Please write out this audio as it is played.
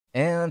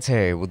And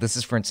hey, well, this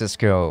is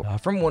Francisco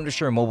from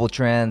Wondershare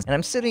MobileTrans, and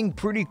I'm sitting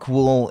pretty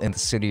cool in the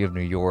city of New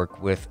York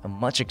with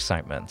much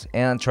excitement.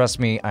 And trust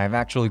me, I've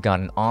actually got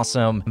an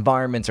awesome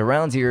environment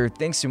around here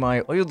thanks to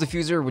my oil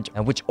diffuser,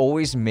 which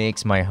always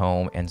makes my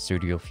home and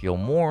studio feel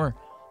more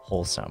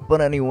wholesome.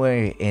 But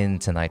anyway, in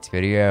tonight's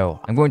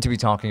video, I'm going to be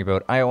talking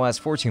about iOS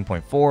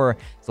 14.4,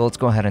 so let's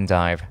go ahead and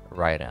dive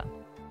right in.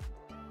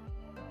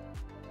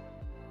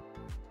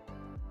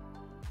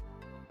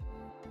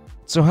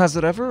 So has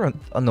it ever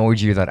annoyed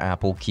you that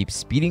Apple keeps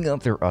speeding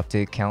up their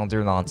update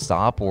calendar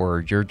nonstop,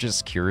 or you're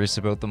just curious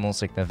about the most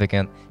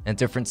significant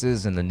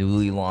differences in the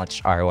newly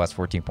launched iOS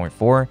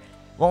 14.4?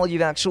 Well,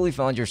 you've actually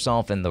found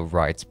yourself in the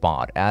right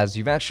spot, as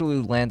you've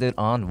actually landed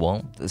on,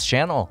 well, this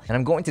channel. And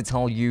I'm going to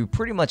tell you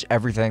pretty much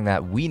everything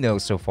that we know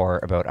so far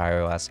about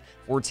iOS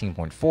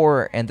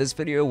 14.4, and this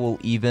video will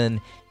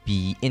even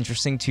be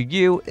interesting to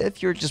you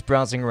if you're just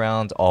browsing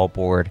around all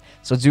bored,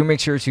 so do make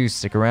sure to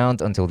stick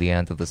around until the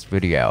end of this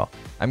video.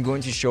 I'm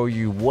going to show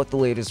you what the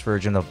latest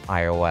version of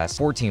iOS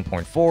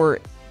 14.4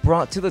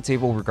 brought to the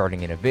table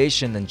regarding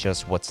innovation and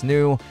just what's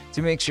new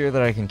to make sure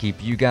that I can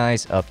keep you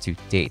guys up to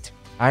date.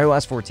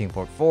 iOS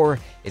 14.4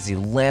 is a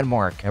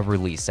landmark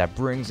release that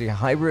brings a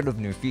hybrid of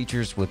new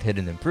features with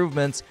hidden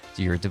improvements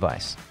to your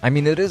device. I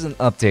mean, it is an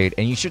update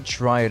and you should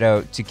try it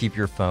out to keep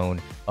your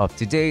phone up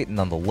to date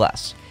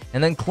nonetheless.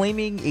 And then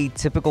claiming a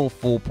typical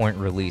full point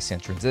release and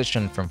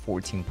transition from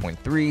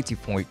 14.3 to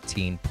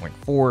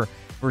 14.4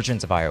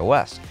 versions of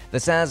iOS.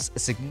 This has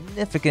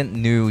significant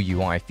new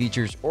UI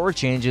features or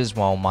changes,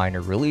 while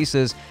minor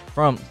releases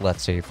from,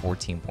 let's say,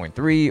 14.3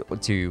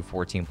 to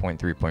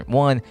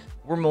 14.3.1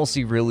 were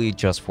mostly really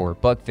just for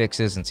bug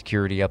fixes and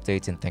security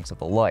updates and things of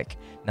the like.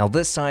 Now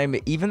this time,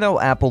 even though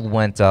Apple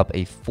went up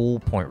a full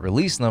point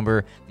release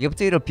number, the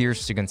update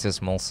appears to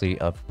consist mostly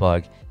of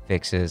bug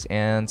fixes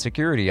and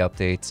security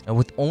updates, and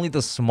with only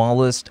the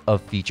smallest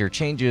of feature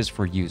changes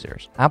for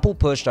users. Apple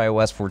pushed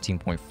iOS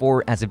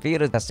 14.4 as a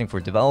beta testing for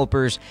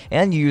developers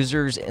and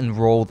users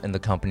enrolled in the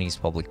company's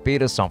public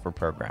beta software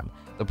program.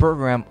 The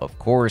program, of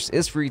course,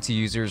 is free to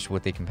users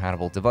with a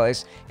compatible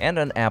device and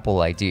an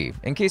Apple ID.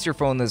 In case your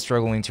phone is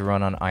struggling to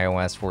run on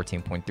iOS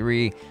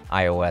 14.3,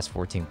 iOS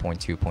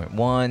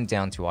 14.2.1,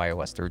 down to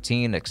iOS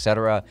 13,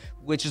 etc.,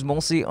 which is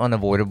mostly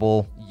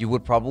unavoidable, you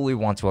would probably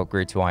want to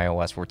upgrade to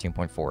iOS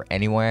 14.4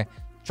 anyway.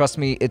 Trust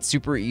me, it's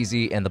super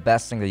easy and the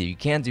best thing that you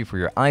can do for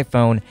your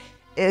iPhone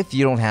if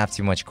you don't have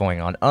too much going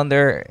on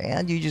there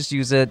and you just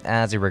use it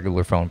as a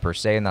regular phone per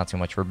se, not too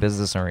much for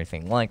business or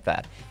anything like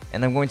that.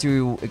 And I'm going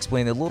to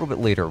explain a little bit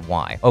later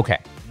why. Okay,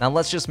 now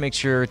let's just make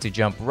sure to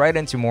jump right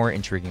into more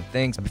intriguing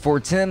things before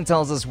Tim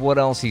tells us what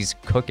else he's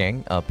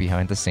cooking up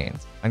behind the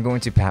scenes. I'm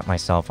going to pat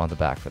myself on the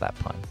back for that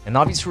pun. An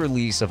obvious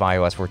release of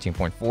iOS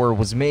 14.4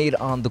 was made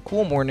on the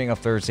cool morning of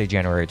Thursday,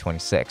 January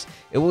 26.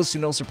 It was to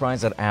no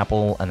surprise that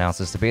Apple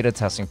announces the beta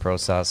testing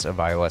process of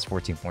iOS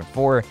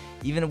 14.4,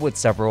 even with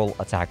several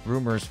attack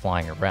rumors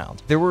flying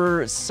around. There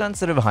were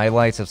sensitive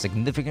highlights of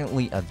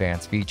significantly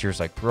advanced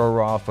features like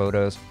ProRAW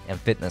photos and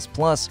Fitness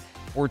Plus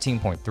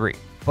 14.3.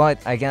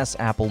 But I guess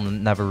Apple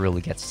never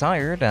really gets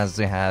tired, as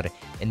they had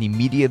an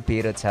immediate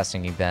beta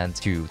testing event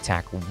to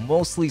tackle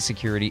mostly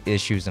security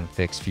issues and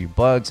fix few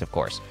bugs, of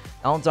course.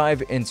 I'll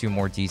dive into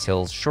more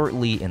details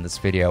shortly in this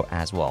video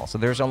as well, so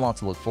there's a lot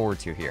to look forward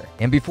to here.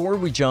 And before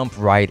we jump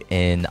right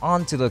in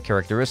onto the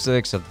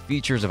characteristics of the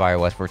features of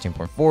iOS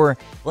 14.4,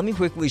 let me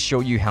quickly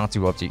show you how to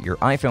update your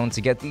iPhone to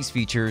get these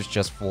features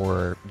just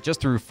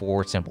through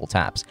 4 simple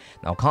taps.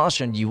 Now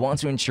caution, you want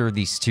to ensure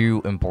these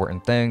 2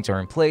 important things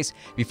are in place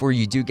before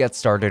you do get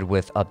started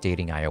with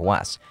updating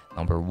iOS.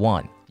 Number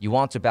 1, you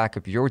want to back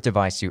up your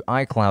device to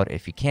iCloud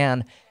if you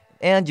can.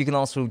 And you can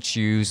also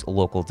choose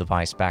local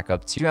device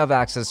backup to have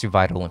access to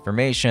vital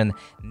information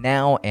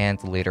now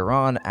and later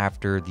on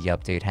after the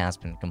update has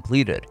been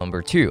completed.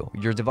 Number 2,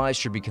 your device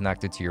should be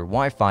connected to your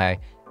Wi-Fi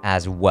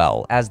as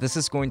well, as this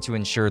is going to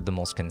ensure the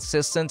most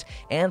consistent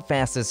and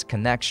fastest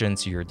connection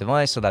to your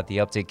device so that the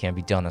update can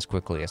be done as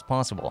quickly as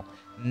possible.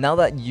 Now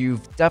that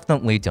you've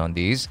definitely done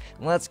these,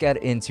 let's get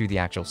into the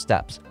actual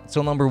steps.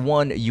 So number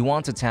 1, you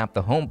want to tap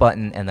the home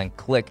button and then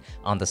click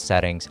on the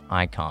settings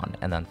icon.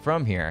 And then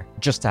from here,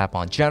 just tap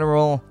on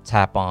general,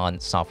 tap on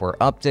software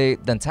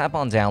update, then tap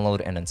on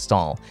download and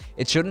install.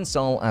 It should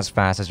install as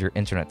fast as your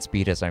internet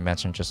speed, as I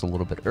mentioned just a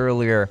little bit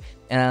earlier.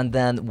 And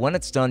then when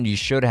it's done, you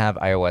should have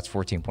iOS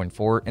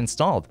 14.4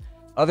 installed.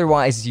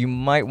 Otherwise, you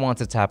might want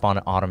to tap on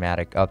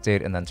automatic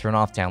update and then turn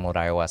off download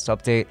iOS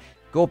update.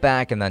 Go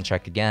back and then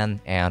check again,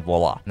 and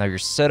voila. Now you're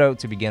set out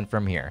to begin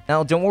from here.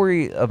 Now don't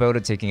worry about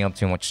it taking up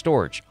too much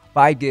storage.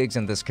 5 gigs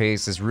in this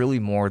case is really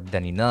more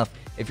than enough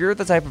if you're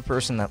the type of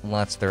person that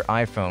lets their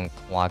iPhone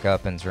clog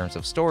up in terms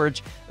of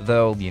storage,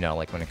 though, you know,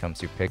 like when it comes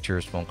to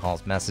pictures, phone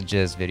calls,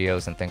 messages,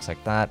 videos, and things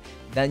like that,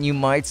 then you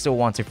might still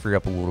want to free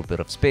up a little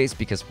bit of space,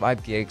 because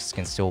 5 gigs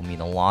can still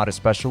mean a lot,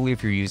 especially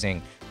if you're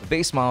using the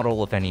base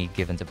model of any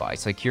given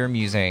device. Like here I'm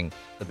using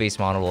the base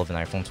model of an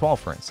iPhone 12,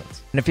 for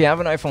instance. And if you have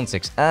an iPhone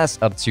 6s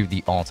up to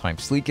the all-time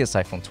sleekest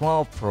iPhone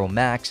 12 Pro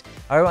Max,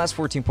 iOS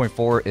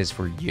 14.4 is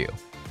for you.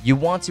 you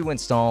want to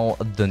install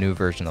the new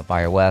version of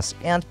iOS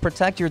and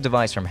protect your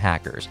device from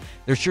hackers.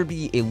 There should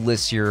be a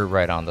list here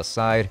right on the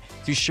side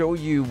to show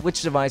you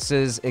which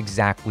devices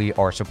exactly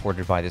are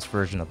supported by this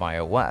version of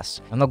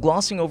iOS. And now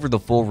glossing over the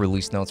full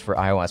release notes for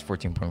iOS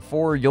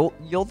 14.4,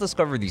 you'll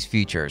discover these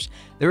features.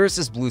 There is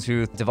this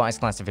Bluetooth device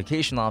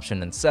classification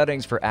option in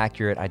settings for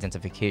accurate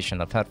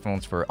identification of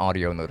headphones for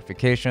audio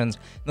notifications,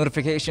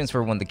 notifications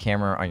for when the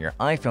camera on your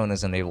iPhone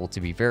is unable to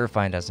be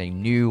verified as a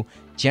new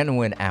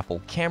genuine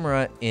Apple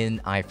camera in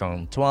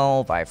iPhone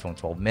 12, iPhone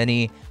 12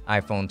 mini,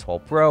 iPhone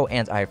 12 Pro,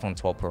 and iPhone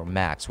 12 Pro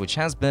Max, which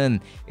has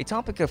been a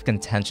topic of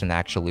contention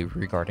actually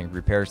regarding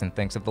repairs and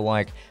things of the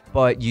like,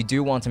 but you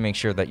do want to make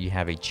sure that you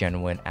have a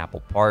genuine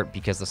Apple part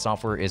because the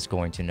software is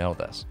going to know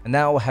this. And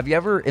now, have you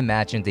ever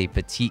imagined a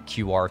petite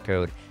QR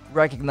code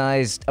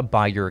recognized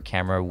by your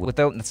camera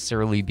without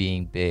necessarily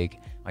being big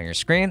on your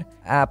screen?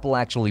 Apple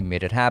actually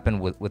made it happen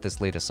with this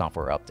latest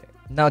software update.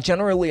 Now,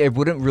 generally, I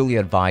wouldn't really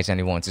advise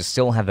anyone to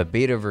still have a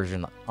beta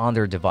version on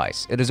their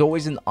device. It is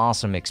always an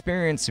awesome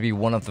experience to be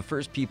one of the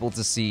first people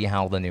to see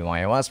how the new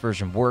iOS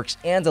version works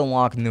and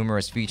unlock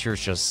numerous features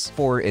just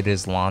before it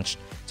is launched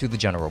to the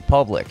general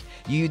public.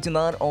 You do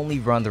not only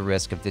run the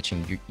risk of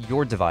ditching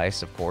your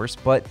device, of course,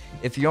 but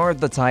if you're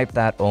the type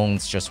that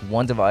owns just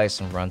one device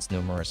and runs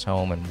numerous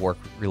home and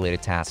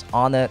work-related tasks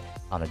on it,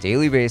 on a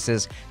daily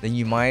basis, then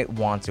you might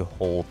want to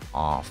hold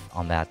off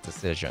on that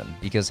decision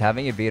because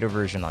having a beta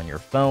version on your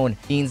phone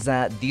means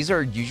that these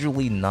are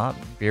usually not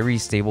very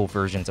stable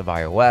versions of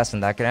iOS,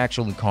 and that can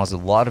actually cause a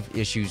lot of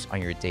issues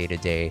on your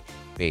day-to-day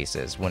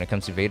basis. When it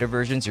comes to beta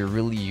versions, you're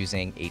really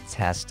using a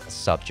test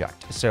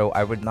subject. So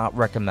I would not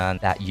recommend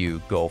that you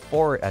go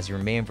for it as your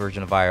main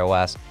version of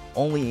iOS,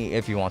 only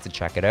if you want to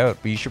check it out,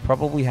 but you should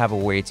probably have a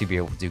way to be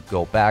able to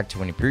go back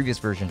to any previous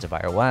versions of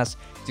iOS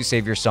to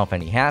save yourself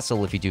any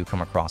hassle if you do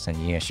come across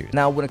any issues.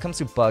 Now, when it comes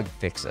to bug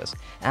fixes,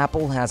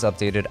 Apple has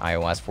updated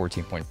iOS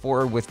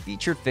 14.4 with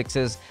featured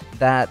fixes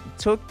that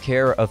took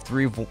care of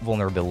 3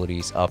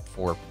 vulnerabilities up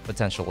for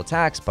potential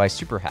attacks by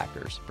super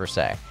hackers, per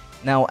se.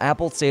 Now,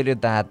 Apple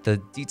stated that the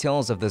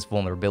details of this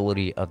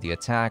vulnerability of the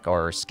attack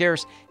are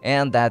scarce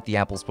and that the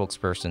Apple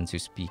spokesperson to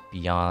speak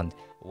beyond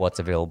what's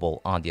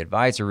available on the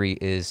advisory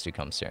is to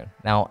come soon.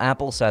 Now,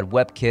 Apple said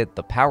WebKit,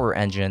 the power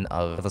engine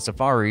of the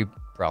Safari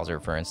browser,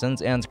 for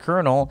instance, and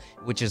kernel,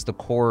 which is the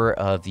core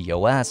of the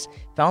OS,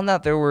 found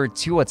that there were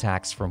 2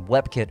 attacks from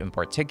WebKit in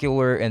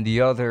particular, and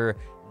the other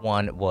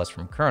one was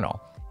from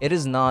kernel. It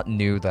is not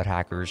new that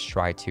hackers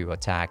try to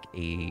attack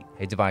a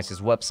device's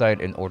website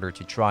in order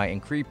to try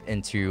and creep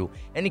into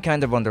any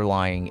kind of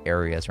underlying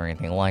areas or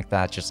anything like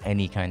that, just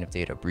any kind of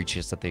data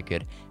breaches that they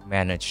could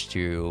manage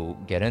to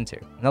get into.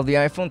 Now, the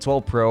iPhone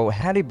 12 Pro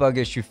had a bug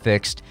issue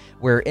fixed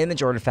where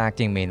image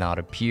artifacting may not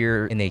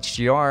appear in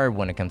HDR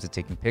when it comes to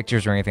taking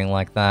pictures or anything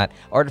like that.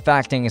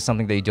 Artifacting is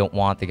something that you don't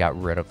want. They got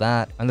rid of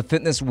that. And the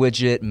fitness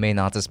widget may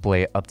not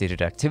display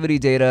updated activity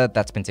data.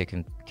 That's been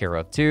taken care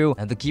of too.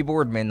 And the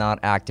keyboard may not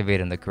activate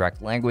in the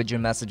correct language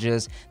in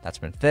messages. That's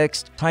been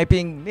fixed.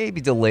 Typing may be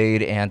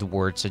delayed and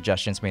word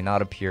suggestions may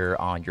not appear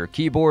on your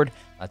keyboard.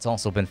 That's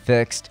also been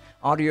fixed.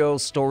 Audio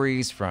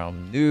stories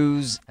from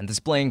news and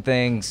displaying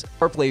things.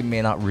 CarPlay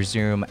may not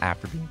resume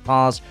after being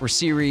paused. For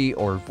Siri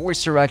or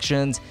voice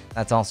directions,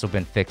 that's also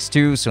been fixed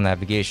too, so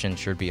navigation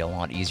should be a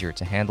lot easier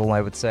to handle,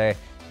 I would say.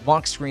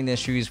 Lock screen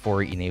issues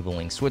for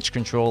enabling switch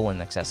control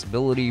and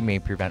accessibility may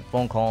prevent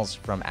phone calls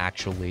from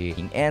actually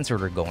being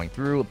answered or going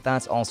through.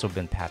 That's also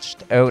been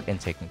patched out and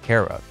taken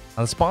care of.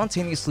 Now, the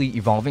spontaneously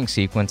evolving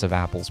sequence of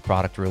Apple's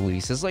product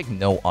release is like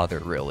no other,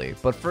 really.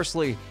 But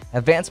firstly,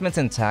 advancements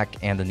in tech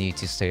and the need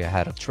to stay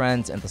ahead of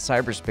trends in the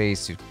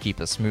cyberspace to keep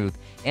a smooth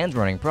and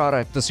running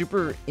product. The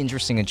super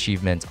interesting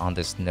achievement on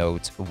this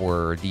note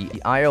were the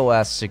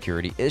iOS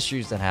security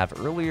issues that have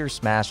earlier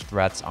smashed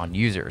threats on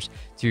users,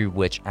 to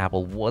which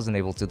Apple wasn't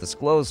able to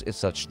disclose if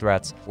such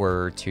threats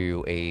were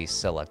to a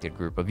selected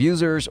group of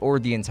users or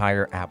the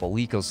entire Apple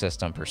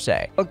ecosystem per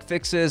se. Bug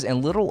fixes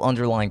and little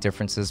underlying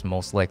differences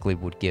most likely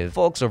would give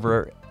folks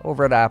over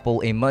at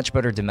Apple a much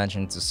better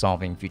dimension to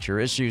solving future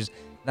issues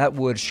that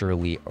would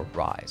surely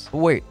arise. But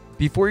wait,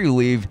 before you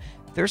leave,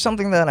 there's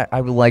something that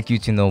I would like you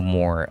to know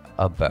more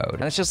about.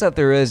 And it's just that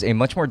there is a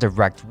much more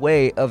direct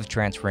way of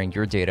transferring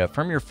your data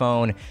from your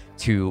phone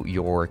to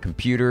your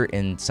computer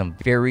in some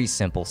very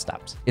simple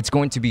steps. It's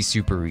going to be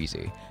super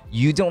easy.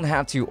 You don't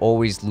have to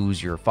always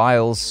lose your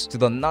files to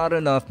the not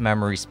enough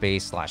memory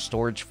space /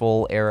 storage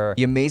full era.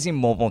 The amazing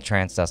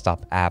MobileTrans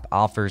desktop app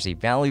offers a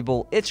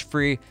valuable,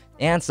 itch-free,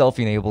 and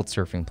self-enabled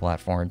surfing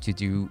platform to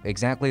do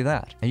exactly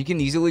that. And you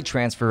can easily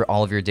transfer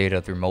all of your data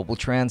through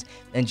MobileTrans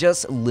in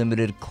just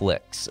limited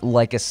clicks,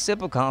 like a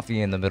sip of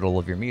coffee in the middle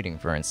of your meeting,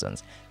 for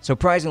instance.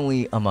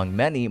 Surprisingly, among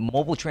many,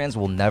 MobileTrans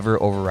will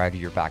never override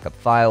your backup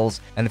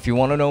files, and if you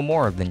want to know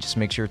more, then just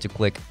make sure to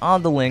click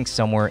on the link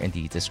somewhere in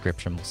the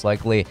description most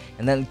likely,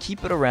 and then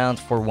keep it around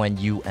for when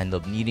you end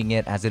up needing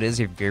it, as it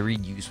is a very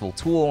useful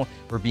tool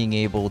for being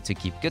able to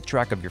keep good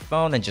track of your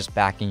phone and just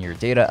backing your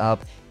data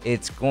up.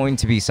 It's going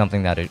to be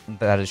something that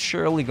is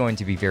surely going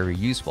to be very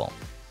useful.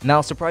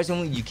 Now,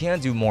 surprisingly, you can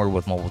do more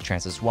with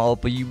MobileTrans as well,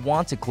 but you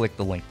want to click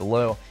the link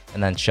below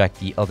and then check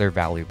the other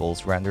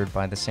valuables rendered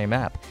by the same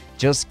app.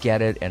 Just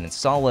get it and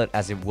install it,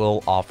 as it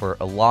will offer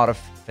a lot of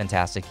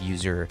fantastic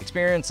user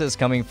experiences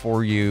coming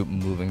for you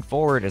moving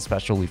forward,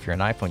 especially if you're an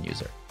iPhone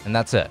user. And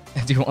that's it.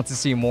 If you want to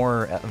see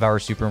more of our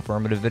super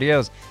informative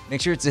videos,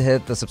 make sure to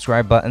hit the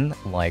subscribe button,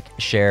 like,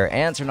 share,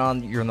 and turn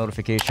on your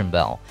notification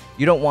bell.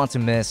 You don't want to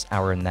miss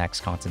our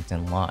next content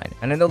in line.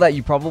 And I know that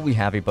you probably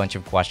have a bunch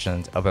of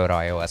questions about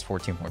iOS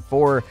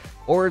 14.4,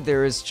 or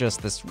there is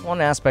just this one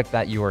aspect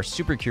that you are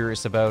super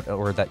curious about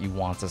or that you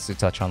want us to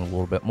touch on a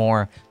little bit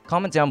more.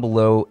 Comment down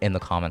below in the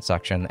comment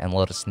section and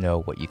let us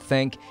know what you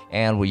think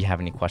and what you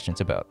have any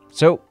questions about.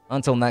 So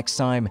until next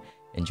time,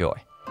 enjoy.